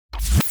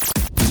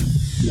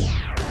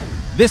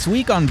This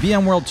week on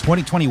VMworld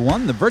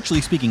 2021, the Virtually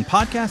Speaking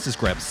podcast has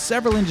grabbed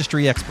several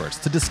industry experts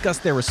to discuss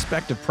their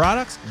respective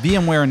products,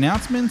 VMware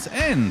announcements,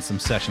 and some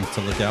sessions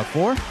to look out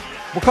for.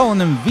 We're calling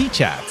them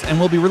vChats, and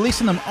we'll be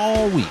releasing them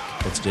all week.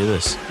 Let's do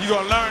this. You're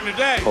going to learn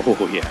today.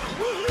 Oh, yeah.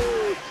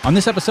 On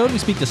this episode, we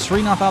speak to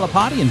Srinath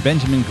Alapati and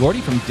Benjamin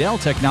Gordy from Dell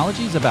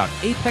Technologies about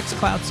Apex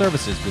Cloud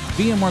Services with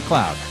VMware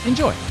Cloud.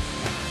 Enjoy.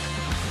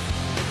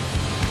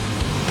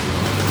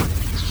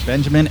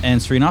 Benjamin and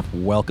Srinath,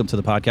 welcome to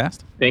the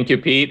podcast. Thank you,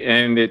 Pete.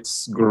 And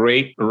it's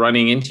great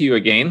running into you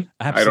again.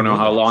 Absolutely. I don't know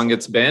how long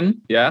it's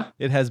been. Yeah.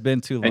 It has been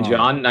too long. And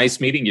John,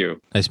 nice meeting you.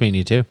 Nice meeting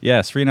you too.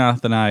 Yeah,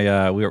 Srinath and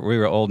I, we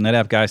were old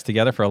NetApp guys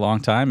together for a long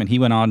time, and he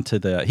went to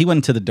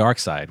the dark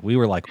side. We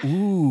were like,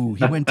 ooh,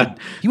 he went to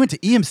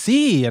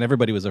EMC, and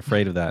everybody was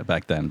afraid of that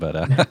back then.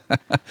 But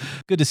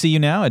good to see you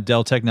now at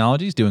Dell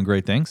Technologies, doing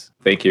great things.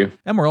 Thank you.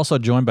 And we're also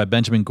joined by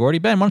Benjamin Gordy.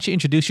 Ben, why don't you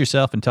introduce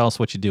yourself and tell us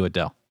what you do at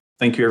Dell?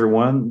 Thank you,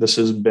 everyone. This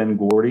is Ben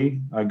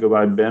Gordy. I go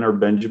by Ben or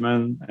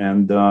Benjamin,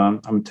 and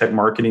I'm tech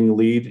marketing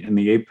lead in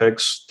the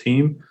Apex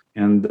team.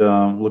 And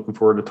looking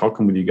forward to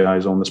talking with you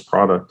guys on this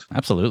product.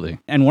 Absolutely.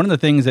 And one of the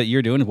things that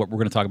you're doing, what we're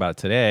going to talk about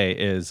today,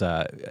 is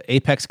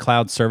Apex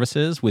Cloud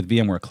Services with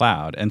VMware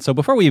Cloud. And so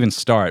before we even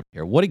start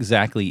here, what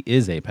exactly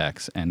is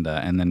Apex? And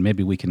then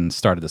maybe we can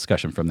start a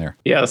discussion from there.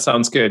 Yeah,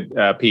 sounds good,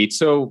 Pete.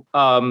 So,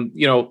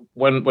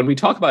 when we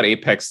talk about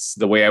Apex,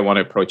 the way I want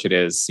to approach it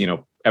is,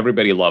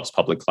 everybody loves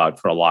public cloud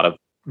for a lot of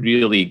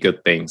really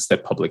good things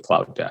that public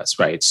cloud does,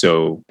 right?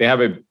 So they have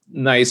a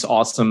nice,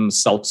 awesome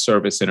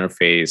self-service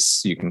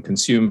interface. You can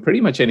consume pretty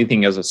much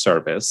anything as a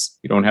service.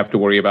 You don't have to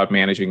worry about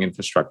managing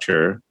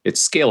infrastructure.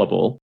 It's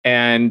scalable,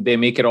 and they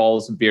make it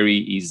all very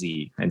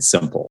easy and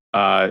simple.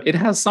 It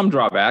has some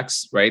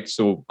drawbacks, right?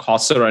 So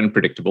costs are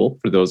unpredictable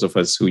for those of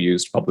us who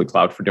used public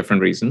cloud for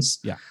different reasons.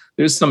 Yeah.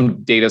 There's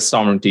some data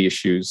sovereignty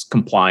issues,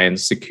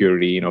 compliance,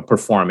 security,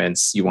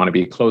 performance. You want to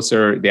be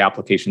closer. The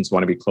applications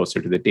want to be closer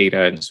to the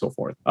data and so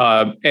forth.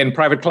 And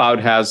private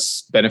cloud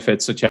has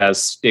benefits such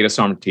as data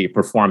sovereignty,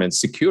 performance,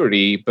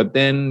 security. But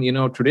then,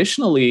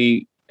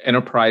 traditionally,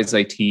 enterprise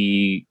IT,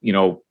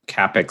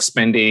 CapEx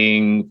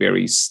spending,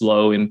 very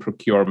slow in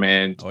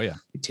procurement. Oh, yeah.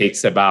 It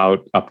takes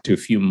about up to a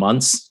few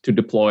months to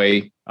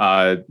deploy,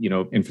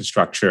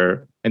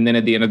 infrastructure. And then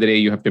at the end of the day,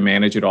 you have to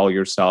manage it all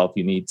yourself.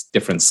 You need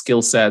different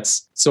skill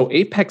sets. So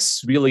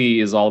Apex really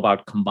is all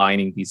about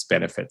combining these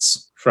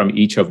benefits from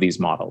each of these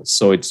models.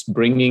 So it's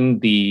bringing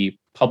the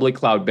public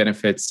cloud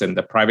benefits and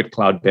the private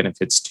cloud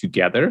benefits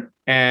together.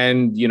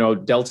 And,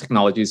 Dell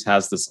Technologies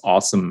has this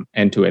awesome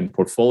end-to-end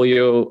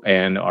portfolio.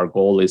 And our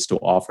goal is to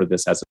offer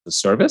this as a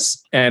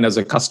service. And as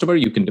a customer,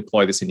 you can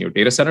deploy this in your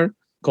data center,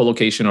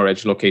 co-location or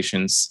edge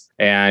locations,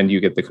 and you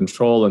get the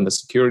control and the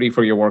security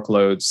for your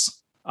workloads.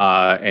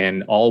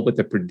 And all with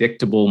a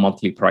predictable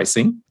monthly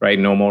pricing, right?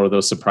 No more of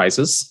those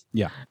surprises.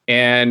 Yeah.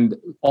 And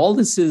all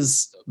this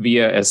is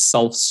via a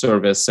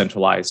self-service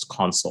centralized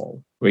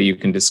console where you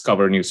can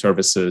discover new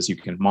services, you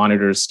can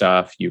monitor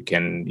stuff, you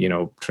can,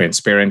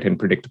 transparent and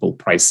predictable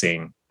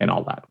pricing and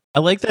all that. I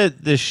like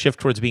the shift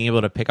towards being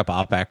able to pick up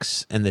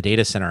OpEx in the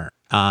data center.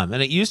 And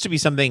it used to be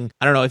something,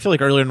 I don't know, I feel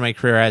like earlier in my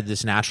career, I had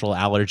this natural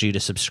allergy to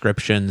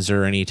subscriptions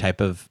or any type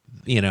of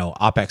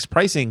OpEx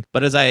pricing.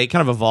 But as I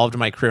kind of evolved in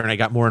my career and I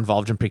got more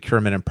involved in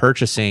procurement and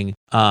purchasing,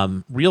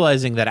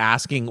 realizing that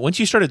once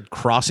you started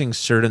crossing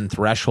certain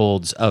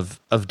thresholds of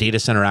data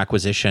center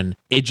acquisition,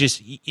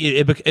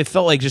 it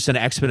felt like just an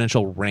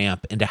exponential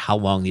ramp into how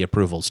long the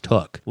approvals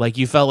took. Like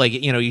you felt like,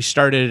 you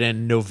started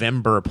in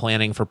November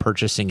planning for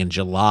purchasing in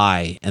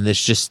July, and this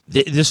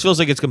feels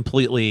like it's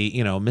completely,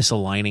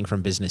 misaligning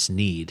from business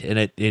need.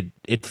 And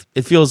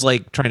it feels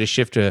like trying to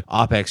shift to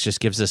OpEx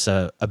just gives us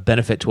a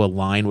benefit to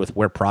align with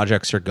where projects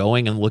are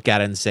going and look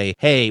at it and say,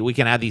 hey, we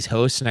can add these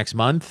hosts next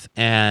month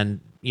and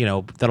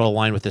that'll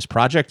align with this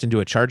project and do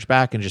a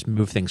chargeback and just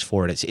move things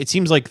forward. It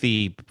seems like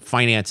the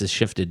finance has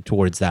shifted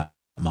towards that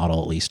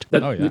model at least.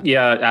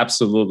 Yeah,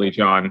 absolutely,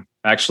 John.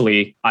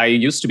 Actually, I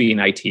used to be in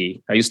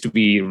IT. I used to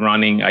be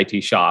running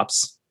IT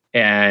shops,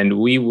 and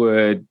we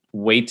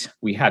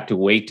had to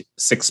wait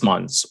 6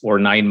 months or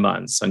 9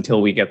 months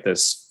until we get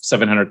this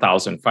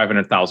 $700,000,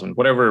 $500,000,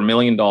 whatever, $1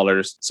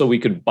 million, so we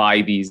could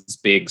buy these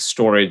big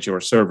storage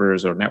or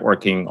servers or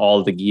networking,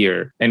 all the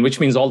gear. And which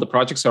means all the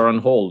projects are on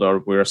hold or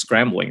we're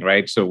scrambling,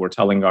 right? So we're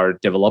telling our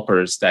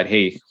developers that,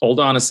 hey,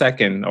 hold on a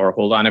second or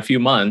hold on a few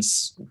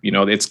months,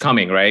 it's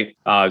coming, right?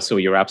 So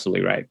you're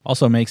absolutely right.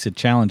 Also makes it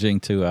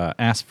challenging to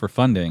ask for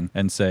funding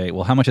and say,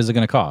 well, how much is it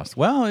going to cost?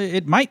 Well,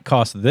 it might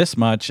cost this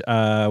much.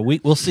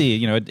 We'll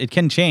see. It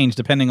can change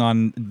depending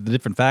on the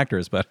different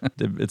factors, but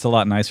it's a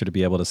lot nicer to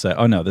be able to say,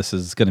 oh no, this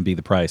is going to be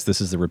the price.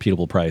 This is the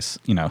repeatable price,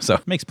 so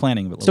it makes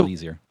planning a little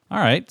easier. All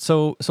right.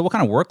 So what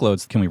kind of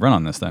workloads can we run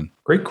on this then?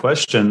 Great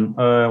question.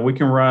 We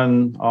can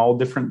run all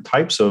different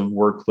types of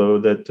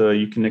workload that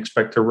you can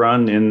expect to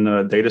run in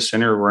a data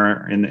center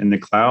or in the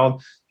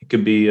cloud. It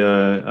could be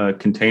a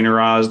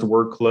containerized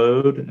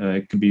workload.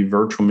 It could be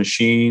virtual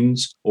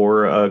machines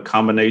or a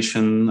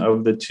combination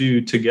of the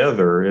two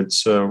together.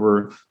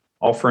 We're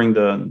offering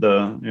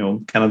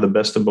the kind of the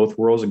best of both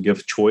worlds, a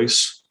gift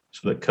choice,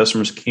 so that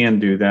customers can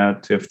do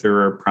that if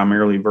they're a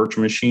primarily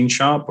virtual machine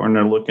shop and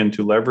they're looking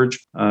to leverage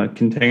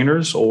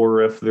containers,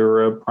 or if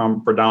they're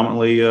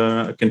predominantly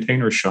a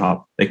container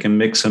shop. They can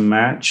mix and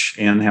match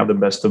and have the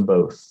best of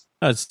both.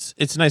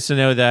 It's nice to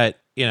know that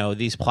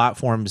these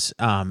platforms,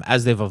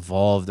 as they've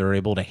evolved, they're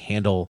able to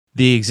handle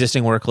the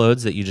existing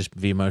workloads that you just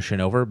vMotion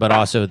over, but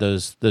also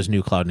those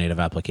new cloud native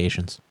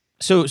applications.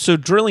 So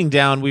drilling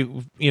down,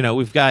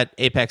 we've got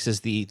Apex as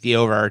the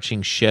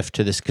overarching shift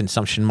to this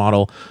consumption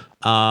model.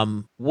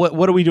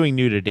 What are we doing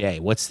new today?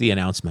 What's the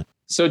announcement?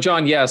 So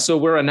John, so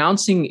we're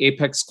announcing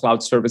Apex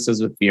Cloud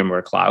Services with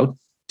VMware Cloud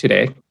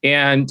today.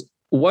 And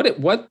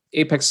what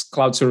Apex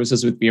Cloud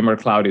Services with VMware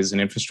Cloud is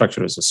an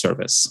infrastructure as a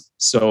service.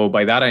 So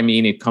by that, I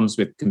mean it comes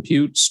with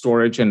compute,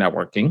 storage, and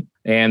networking.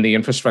 And the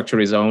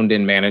infrastructure is owned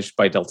and managed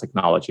by Dell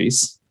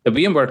Technologies. The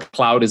VMware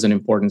Cloud is an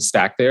important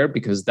stack there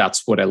because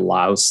that's what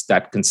allows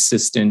that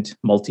consistent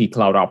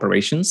multi-cloud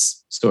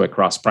operations, so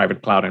across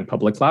private cloud and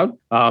public cloud.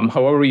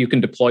 However, you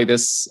can deploy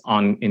this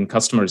in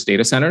customers'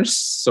 data centers.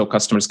 So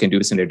customers can do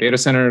this in their data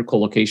center,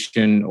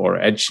 co-location, or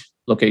edge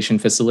location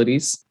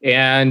facilities.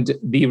 And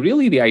the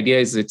idea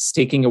is it's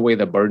taking away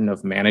the burden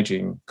of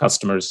managing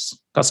customers.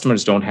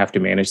 Customers don't have to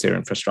manage their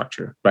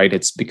infrastructure, right?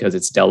 It's because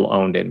it's Dell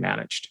owned and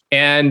managed.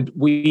 And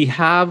we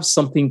have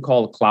something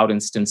called cloud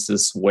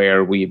instances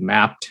where we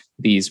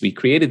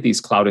created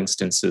these cloud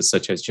instances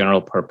such as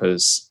general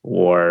purpose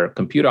or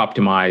compute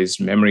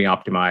optimized, memory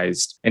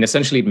optimized, and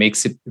essentially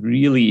makes it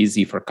really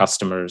easy for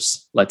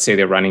customers. Let's say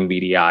they're running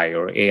VDI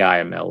or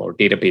AI/ML or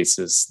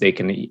databases. They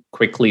can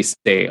quickly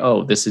say,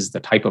 oh, this is the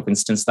type of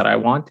instance that I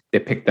want. They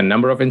pick the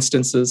number of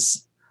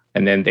instances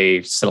and then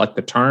they select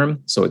the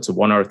term. So it's a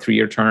 1 or 3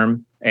 year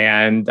term.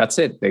 And that's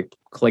it. They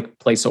click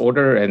place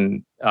order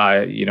and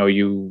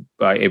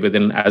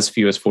within as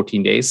few as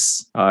 14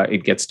 days,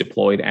 it gets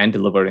deployed and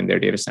delivered in their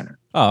data center.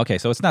 Oh, okay.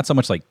 So it's not so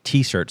much like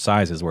T-shirt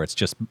sizes where it's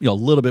just a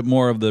little bit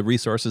more of the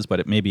resources,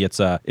 but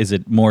is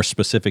it more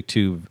specific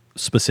to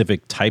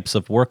specific types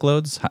of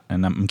workloads?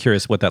 And I'm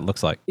curious what that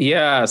looks like.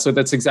 Yeah, so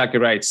that's exactly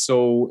right.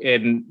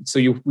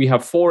 We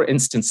have 4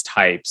 instance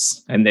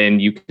types, and then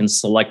you can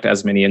select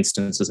as many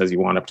instances as you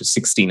want, up to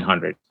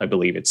 1,600, I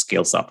believe it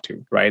scales up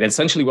to, right?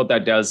 Essentially what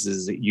that does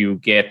is you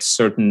get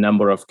certain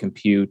number of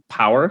compute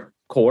power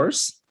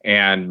cores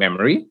and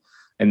memory,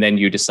 and then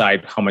you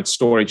decide how much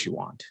storage you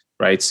want,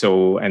 right?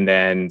 So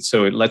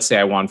let's say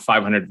I want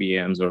 500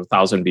 VMs or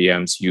 1,000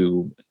 VMs,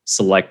 you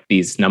select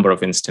these number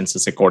of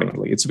instances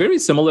accordingly. It's very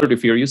similar to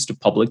if you're used to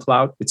public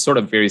cloud. It's sort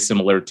of very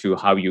similar to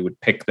how you would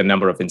pick the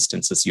number of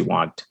instances you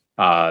want.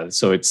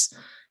 So it's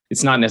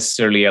not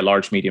necessarily a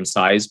large, medium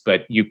size,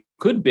 but you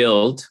could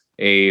build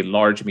a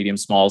large, medium,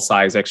 small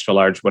size, extra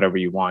large, whatever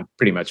you want,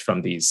 pretty much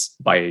from these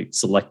by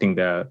selecting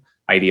the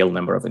ideal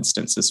number of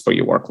instances for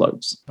your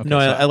workloads. Okay,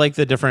 I like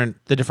the different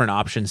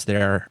options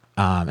there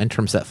in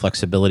terms of that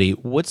flexibility.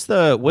 What's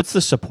the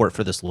support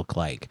for this look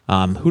like?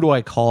 Who do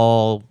I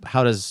call?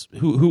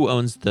 Who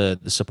owns the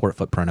support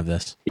footprint of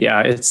this?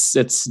 Yeah,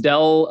 it's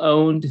Dell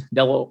owned,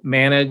 Dell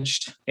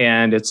managed,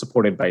 and it's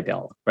supported by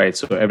Dell, right?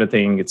 So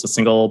everything, it's a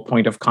single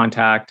point of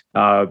contact.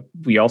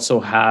 We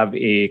also have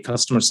a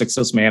customer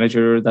success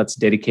manager that's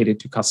dedicated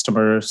to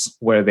customers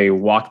where they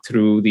walk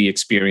through the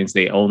experience,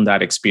 they own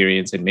that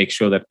experience and make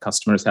sure that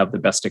customers have the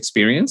best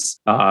experience.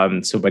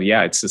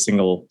 It's a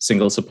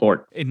single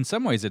support. In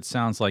some ways, it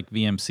sounds like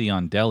VMC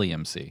on Dell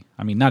EMC.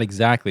 I mean, not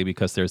exactly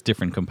because there's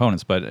different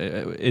components, but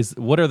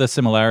what are the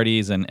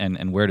similarities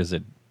and where does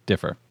it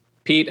differ?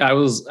 Pete, I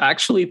was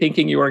actually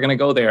thinking you were going to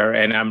go there,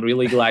 and I'm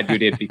really glad you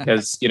did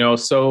because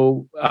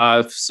so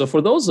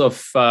for those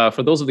of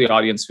the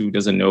audience who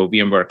doesn't know,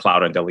 VMware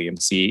Cloud on Dell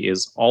EMC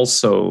is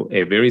also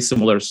a very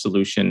similar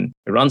solution.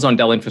 It runs on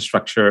Dell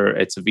infrastructure.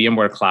 It's a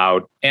VMware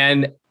Cloud,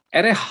 and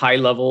at a high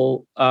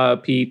level,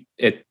 Pete,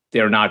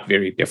 they're not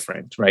very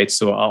different, right?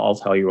 So I'll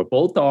tell you,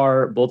 both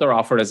are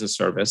offered as a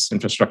service,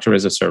 infrastructure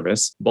as a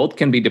service. Both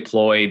can be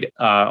deployed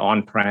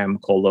on-prem,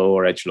 colo,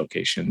 or edge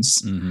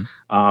locations.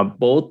 Mm-hmm.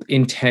 Both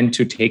intend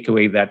to take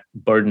away that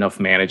burden of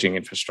managing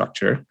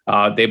infrastructure.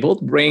 They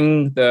both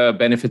bring the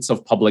benefits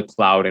of public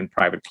cloud and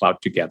private cloud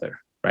together.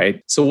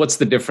 Right. So what's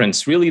the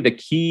difference? Really, the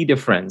key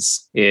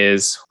difference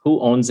is who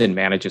owns and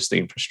manages the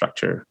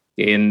infrastructure.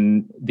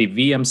 In the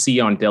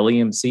VMC on Dell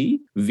EMC,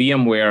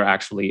 VMware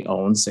actually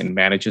owns and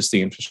manages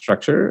the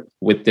infrastructure.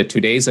 With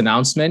today's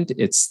announcement,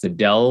 it's the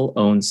Dell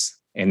owns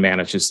and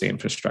manages the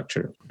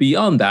infrastructure.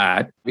 Beyond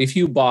that, if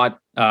you bought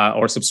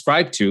or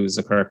subscribed to, is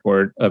the correct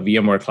word, a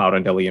VMware Cloud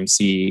on Dell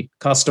EMC,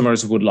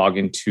 customers would log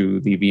into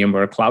the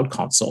VMware Cloud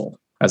console.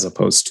 as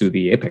opposed to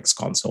the Apex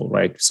console,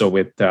 right? So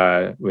with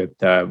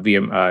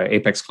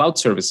Apex Cloud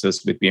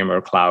Services with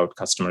VMware Cloud,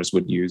 customers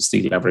would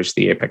leverage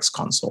the Apex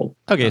console.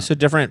 Okay, so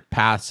different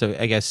paths. So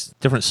I guess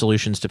different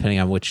solutions depending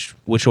on which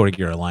org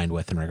you're aligned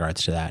with in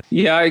regards to that.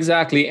 Yeah,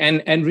 exactly.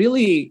 And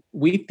really,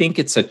 we think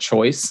it's a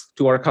choice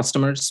to our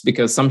customers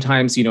because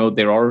sometimes,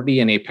 they're already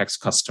an Apex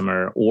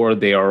customer or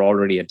they are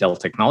already a Dell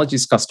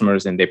Technologies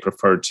customers and they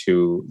prefer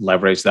to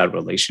leverage that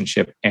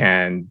relationship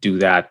and do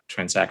that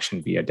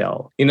transaction via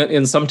Dell.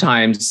 And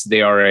sometimes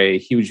they are a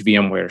huge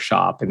VMware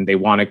shop and they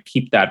want to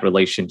keep that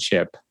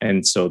relationship.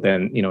 And so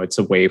then, it's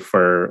a way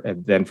for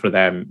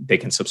them, they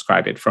can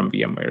subscribe it from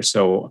VMware.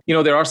 So,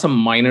 there are some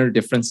minor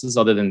differences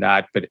other than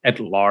that, but at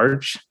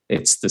large,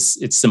 it's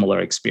similar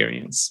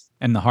experience.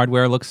 And the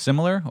hardware looks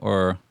similar,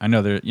 or I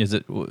know there is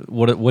it.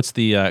 What's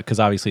the? Because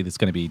obviously it's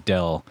going to be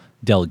Dell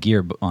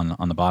gear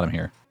on the bottom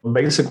here.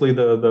 Basically,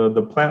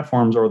 the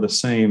platforms are the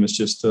same. It's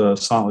just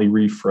slightly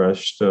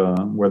refreshed.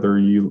 Whether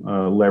you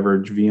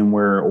leverage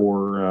VMware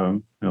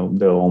or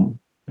Dell,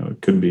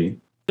 it could be.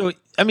 So,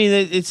 I mean,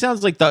 it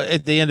sounds like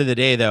at the end of the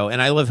day, though,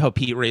 and I love how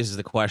Pete raises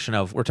the question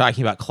of, we're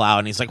talking about cloud,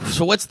 and he's like,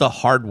 so what's the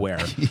hardware?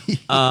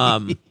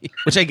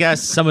 Which I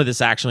guess some of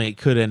this actually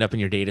could end up in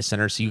your data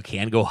center, so you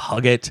can go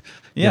hug it,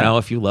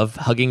 if you love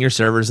hugging your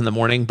servers in the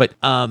morning. But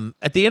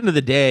at the end of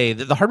the day,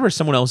 the hardware is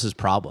someone else's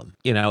problem.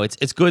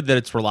 It's good that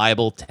it's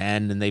reliable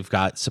 10, and they've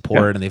got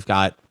support, and they've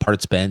got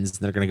parts bins, and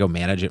they're going to go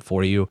manage it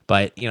for you.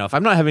 But, if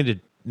I'm not having to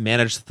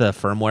manage the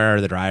firmware or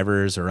the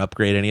drivers or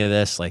upgrade any of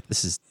this, it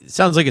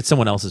sounds like it's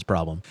someone else's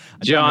problem.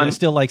 John, I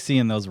still like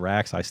seeing those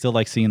racks. I still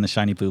like seeing the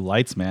shiny blue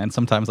lights, man.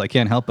 Sometimes I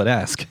can't help but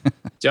ask.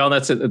 John,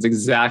 that's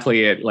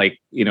exactly it.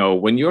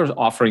 When you're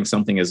offering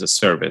something as a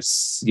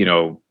service,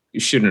 you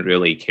shouldn't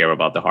really care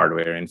about the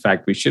hardware. In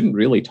fact, we shouldn't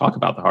really talk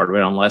about the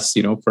hardware unless,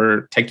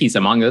 for techies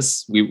among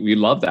us, we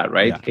love that,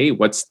 right? Yeah. Hey,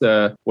 what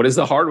is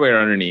the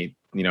hardware underneath?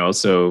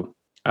 So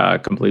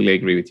completely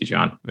agree with you,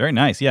 John. Very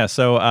nice. Yeah.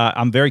 So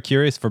I'm very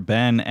curious for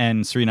Ben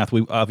and Srinath.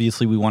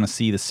 We want to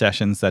see the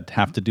sessions that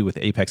have to do with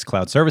Apex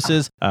Cloud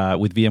Services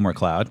with VMware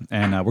Cloud.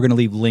 And we're going to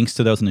leave links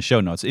to those in the show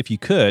notes. If you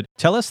could,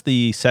 tell us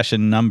the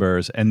session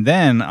numbers and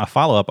then a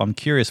follow-up. I'm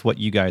curious what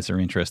you guys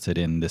are interested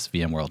in this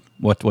VMworld.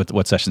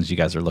 What sessions you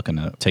guys are looking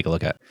to take a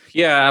look at?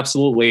 Yeah,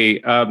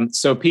 absolutely.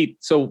 So Pete,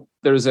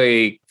 there's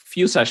a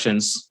few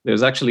sessions.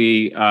 There's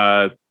actually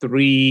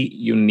three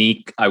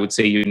unique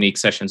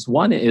sessions.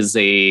 One is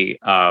a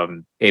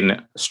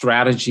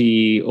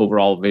strategy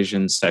overall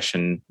vision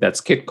session. That's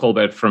Kit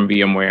Colbert from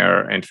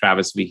VMware and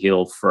Travis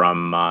Vigil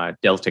from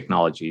Dell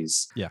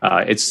Technologies. Yeah.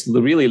 It's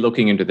really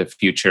looking into the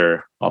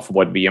future of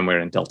what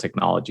VMware and Dell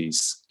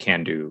Technologies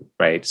can do,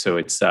 right? So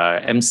it's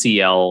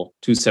MCL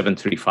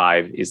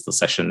 2735 is the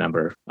session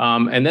number.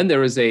 And then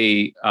there is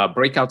a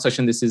breakout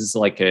session. This is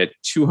like a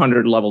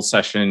 200 level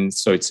session.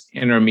 So it's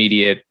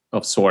intermediate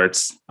of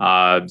sorts.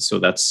 So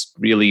that's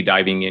really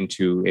diving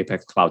into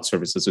Apex Cloud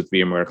Services with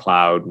VMware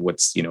Cloud.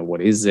 What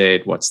is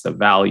it? What's the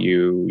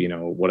value?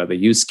 What are the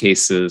use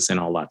cases and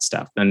all that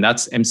stuff? And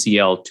that's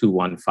MCL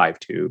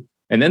 2152.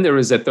 And then there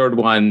is a third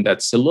one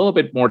that's a little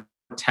bit more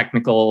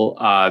technical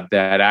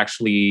that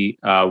actually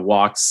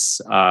walks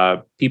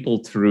people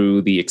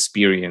through the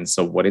experience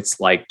of what it's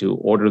like to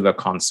order the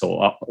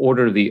console,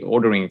 order the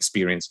ordering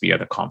experience via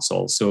the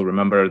console. So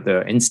remember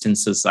the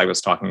instances I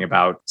was talking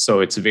about.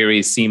 So it's a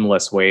very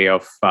seamless way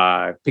of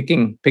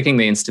picking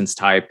the instance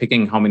type,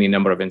 picking how many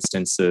number of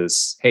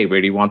instances. Hey, where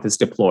do you want this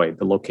deployed?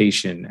 The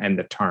location and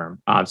the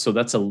term. So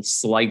that's a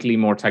slightly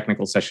more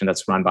technical session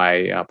that's run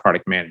by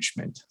product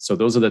management. So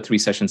those are the three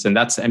sessions, and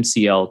that's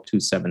MCL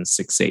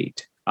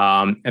 2768.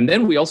 And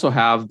then we also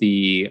have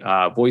the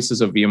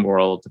Voices of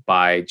VMworld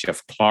by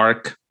Jeff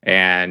Clark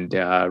and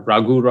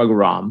Raghu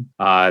Raghuram.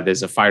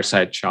 There's a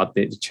fireside chat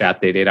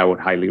they did. I would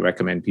highly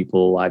recommend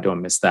people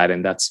don't miss that.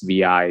 And that's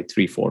VI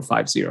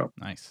 3450.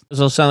 Nice.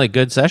 Those all sound like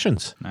good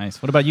sessions.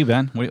 Nice. What about you,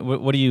 Ben?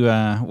 What are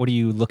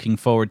you looking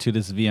forward to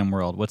this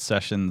VMworld? What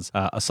sessions,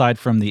 aside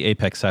from the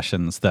Apex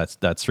sessions that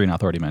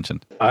Srinath already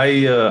mentioned?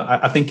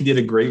 I think you did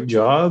a great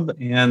job.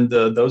 And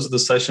those are the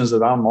sessions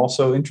that I'm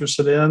also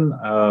interested in.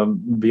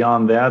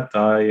 Beyond that,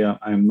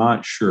 I'm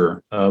not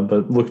sure,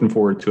 but looking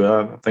forward to it.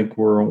 I think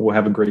we'll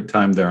have a great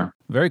time there.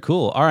 Very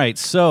cool. All right.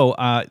 So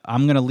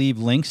I'm going to leave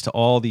links to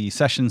all the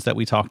sessions that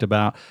we talked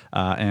about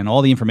and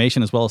all the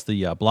information, as well as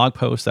the blog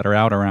posts that are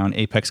out around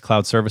Apex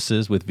Cloud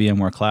Services with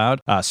VMware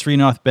Cloud.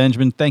 Srinath,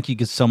 Benjamin, thank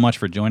you so much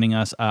for joining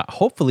us.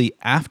 Hopefully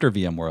after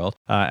VMworld,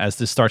 as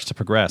this starts to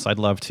progress, I'd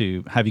love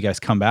to have you guys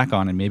come back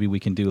on and maybe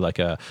we can do like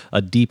a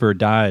deeper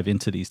dive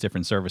into these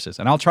different services.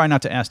 And I'll try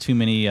not to ask too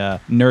many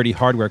nerdy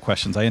hardware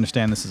questions. I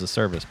understand this is a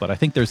service, but I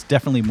think there's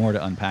definitely more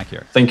to unpack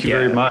here. Thank you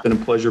very much. It's been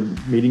a pleasure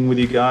meeting with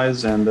you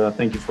guys, and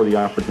thank you for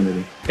the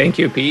opportunity. Thank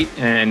you, Pete,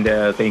 and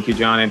thank you,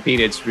 John and Pete.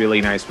 It's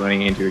really nice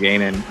running into you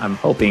again, and I'm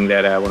hoping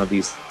that one of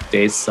these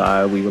days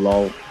we will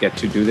all get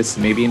to do this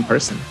maybe in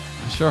person.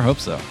 I sure hope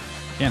so.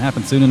 Can't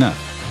happen soon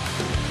enough.